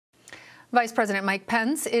Vice President Mike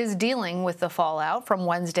Pence is dealing with the fallout from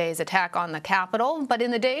Wednesday's attack on the Capitol, but in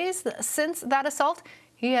the days since that assault,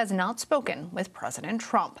 he has not spoken with President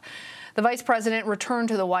Trump. The vice president returned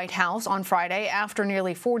to the White House on Friday after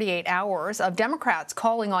nearly 48 hours of Democrats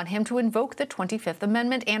calling on him to invoke the 25th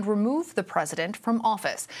Amendment and remove the president from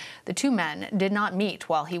office. The two men did not meet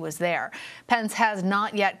while he was there. Pence has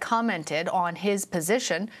not yet commented on his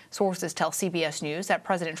position. Sources tell CBS News that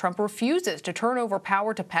President Trump refuses to turn over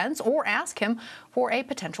power to Pence or ask him for a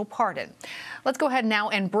potential pardon. Let's go ahead now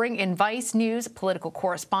and bring in Vice News political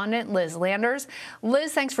correspondent Liz Landers.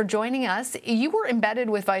 Liz, thanks for joining us. You were embedded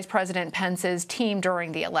with Vice President Pence's team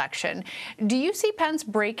during the election. Do you see Pence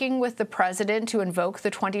breaking with the president to invoke the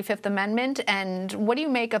 25th Amendment? And what do you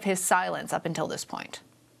make of his silence up until this point?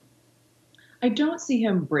 I don't see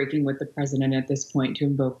him breaking with the president at this point to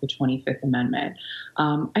invoke the 25th Amendment.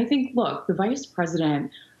 I think, look, the vice president,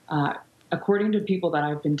 according to people that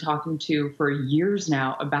I've been talking to for years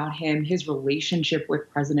now about him, his relationship with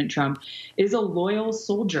President Trump, is a loyal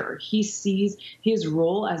soldier. He sees his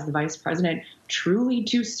role as the vice president truly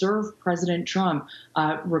to serve President Trump,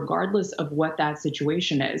 regardless of what that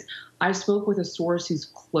situation is. I spoke with a source who's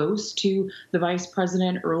close to the vice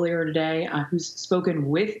president earlier today, who's spoken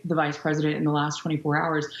with the vice president in the last 24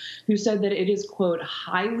 hours, who said that it is, quote,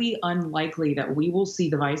 highly unlikely that we will see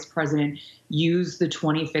the vice president use the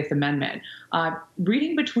 25th Amendment.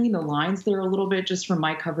 Reading between the lines there a little bit, just from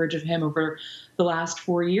my coverage of him over the last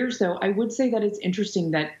 4 years, though, I would say that it's interesting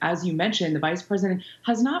that, as you mentioned, the vice president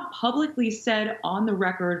has not publicly said on the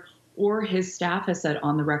record, or his staff has said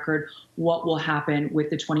on the record, what will happen with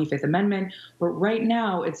the 25th Amendment. But right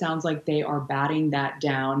now, it sounds like they are batting that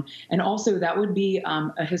down. And also, that would be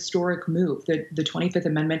a historic move. The 25th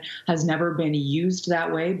Amendment has never been used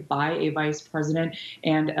that way by a vice president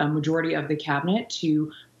and a majority of the cabinet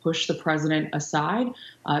to push the president aside.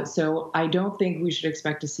 So I don't think we should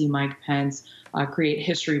expect to see Mike Pence create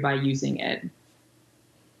history by using it.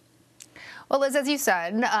 Well, Liz, as you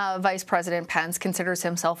said, Vice President Pence considers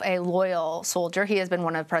himself a loyal soldier. He has been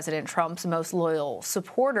one of President Trump's most loyal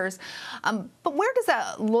supporters. But where does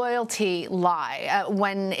that loyalty lie?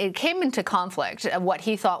 When it came into conflict, what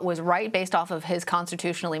he thought was right based off of his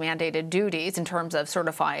constitutionally mandated duties in terms of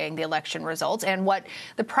certifying the election results, and what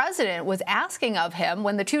the president was asking of him,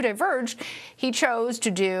 when the two diverged, he chose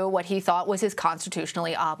to do what he thought was his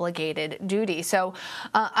constitutionally obligated duty. So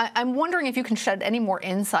I'm wondering if you can shed any more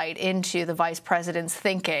insight into the vice president's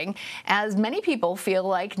thinking, as many people feel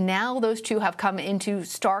like now those two have come into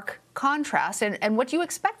stark contrast, and what do you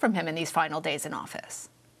expect from him in these final days in office?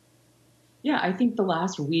 Yeah, I think the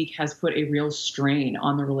last week has put a real strain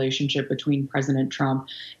on the relationship between President Trump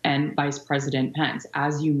and Vice President Pence.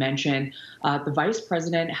 As you mentioned, the vice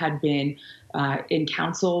president had been in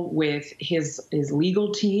counsel with his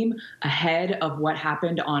legal team ahead of what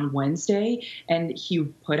happened on Wednesday, and he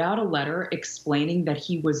put out a letter explaining that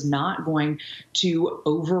he was not going to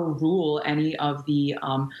overrule any of the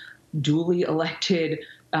duly elected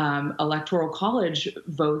electoral college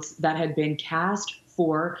votes that had been cast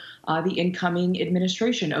for the incoming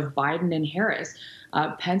administration of Biden and Harris.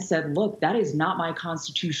 Pence said, look, that is not my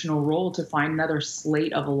constitutional role to find another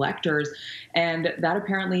slate of electors. And that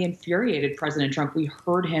apparently infuriated President Trump. We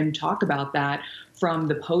heard him talk about that from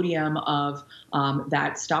the podium of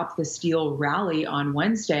that Stop the Steal rally on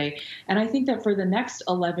Wednesday. And I think that for the next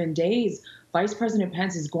 11 days, Vice President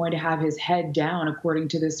Pence is going to have his head down, according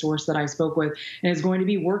to this source that I spoke with, and is going to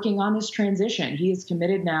be working on this transition. He is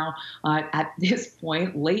committed now at this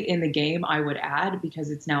point, late in the game, I would add,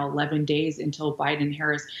 because it's now 11 days until Biden and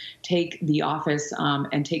Harris take the office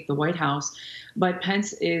and take the White House. But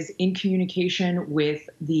Pence is in communication with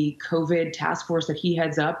the COVID task force that he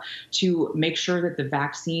heads up to make sure that the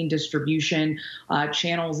vaccine distribution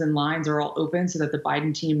channels and lines are all open so that the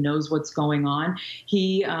Biden team knows what's going on.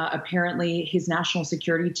 He apparently, his national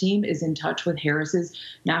security team is in touch with Harris's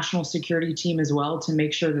national security team as well to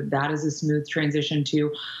make sure that that is a smooth transition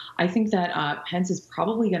too. I think that Pence is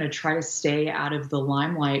probably going to try to stay out of the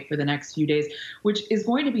limelight for the next few days, which is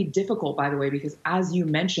going to be difficult, by the way, because as you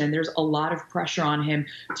mentioned, there's a lot of pressure on him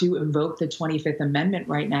to invoke the 25th Amendment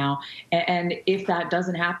right now. And if that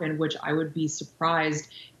doesn't happen, which I would be surprised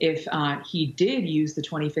if he did use the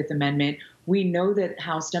 25th Amendment, we know that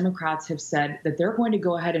House Democrats have said that they're going to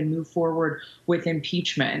go ahead and move forward with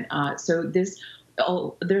impeachment. So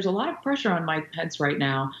there's a lot of pressure on Mike Pence right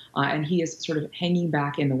now, and he is sort of hanging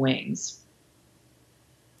back in the wings.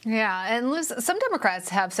 Yeah, and Liz, some Democrats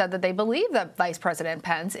have said that they believe that Vice President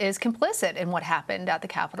Pence is complicit in what happened at the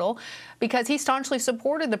Capitol because he staunchly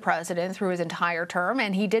supported the president through his entire term,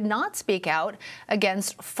 and he did not speak out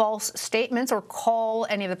against false statements or call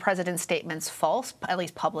any of the president's statements false, at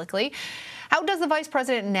least publicly. How does the vice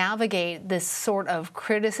president navigate this sort of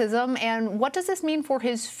criticism, and what does this mean for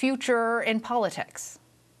his future in politics?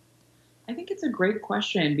 I think it's a great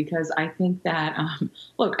question because I think that,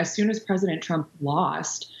 look, as soon as President Trump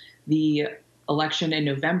lost the election in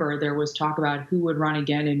November, there was talk about who would run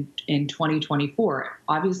again in 2024.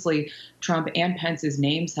 Obviously, Trump and Pence's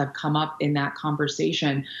names have come up in that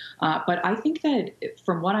conversation. But I think that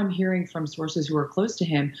from what I'm hearing from sources who are close to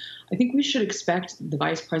him, I think we should expect the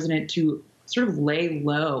vice president to sort of lay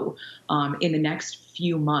low in the next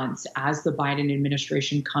few months as the Biden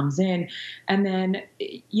administration comes in. And then,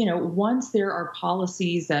 once there are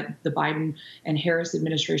policies that the Biden and Harris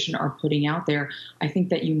administration are putting out there, I think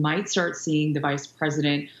that you might start seeing the vice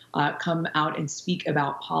president come out and speak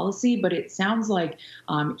about policy. But it sounds like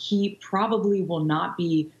he probably will not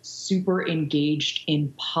be super engaged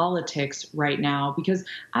in politics right now, because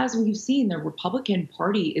as we've seen, the Republican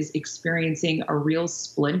Party is experiencing a real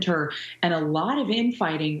splinter and a lot of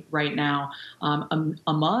infighting right now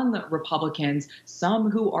among Republicans, some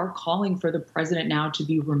who are calling for the president now to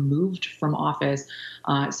be removed from office.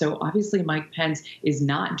 So obviously Mike Pence is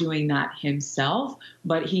not doing that himself,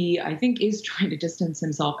 but he, I think, is trying to distance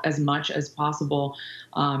himself as much as possible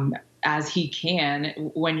as he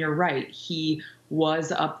can. When you're right, he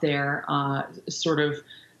was up there sort of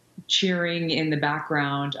cheering in the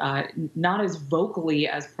background, not as vocally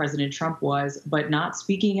as President Trump was, but not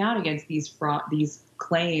speaking out against these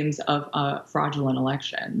claims of a fraudulent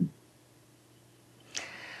election.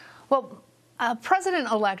 Well,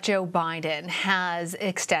 President-elect Joe Biden has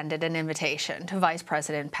extended an invitation to Vice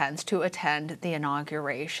President Pence to attend the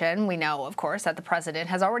inauguration. We know, of course, that the president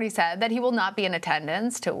has already said that he will not be in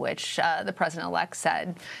attendance, to which the president-elect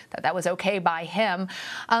said that that was okay by him.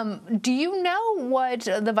 Do you know what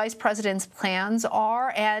the vice president's plans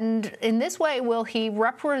are? And in this way, will he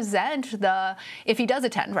represent if he does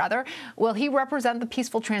attend, rather, will he represent the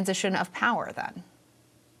peaceful transition of power then?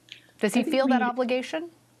 Does he feel that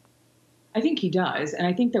obligation? I think he does. And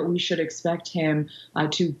I think that we should expect him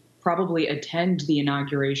to probably attend the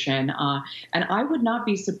inauguration. And I would not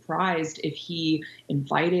be surprised if he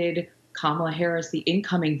invited Kamala Harris, the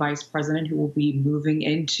incoming vice president, who will be moving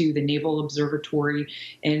into the Naval Observatory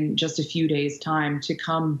in just a few days' time, to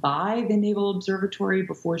come by the Naval Observatory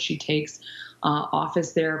before she takes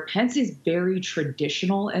office there. Pence is very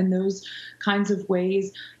traditional in those kinds of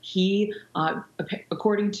ways. He,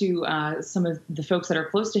 according to some of the folks that are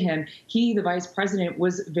close to him, the vice president,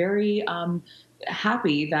 was very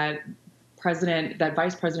happy that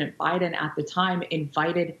Vice President Biden at the time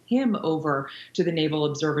invited him over to the Naval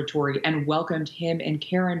Observatory and welcomed him and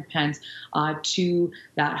Karen Pence to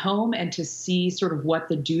that home and to see sort of what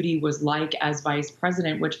the duty was like as vice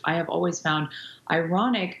president, which I have always found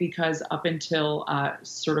ironic because up until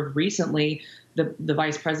sort of recently, the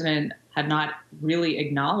vice president had not really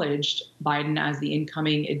acknowledged Biden as the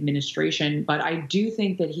incoming administration. But I do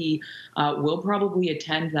think that he will probably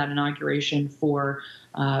attend that inauguration for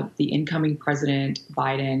the incoming President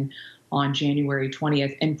Biden on January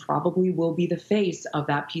 20th, and probably will be the face of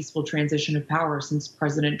that peaceful transition of power, since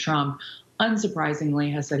President Trump,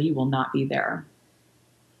 unsurprisingly, has said he will not be there.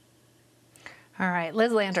 All right.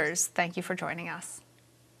 Liz Landers, thank you for joining us.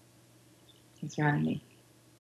 Thanks for having me.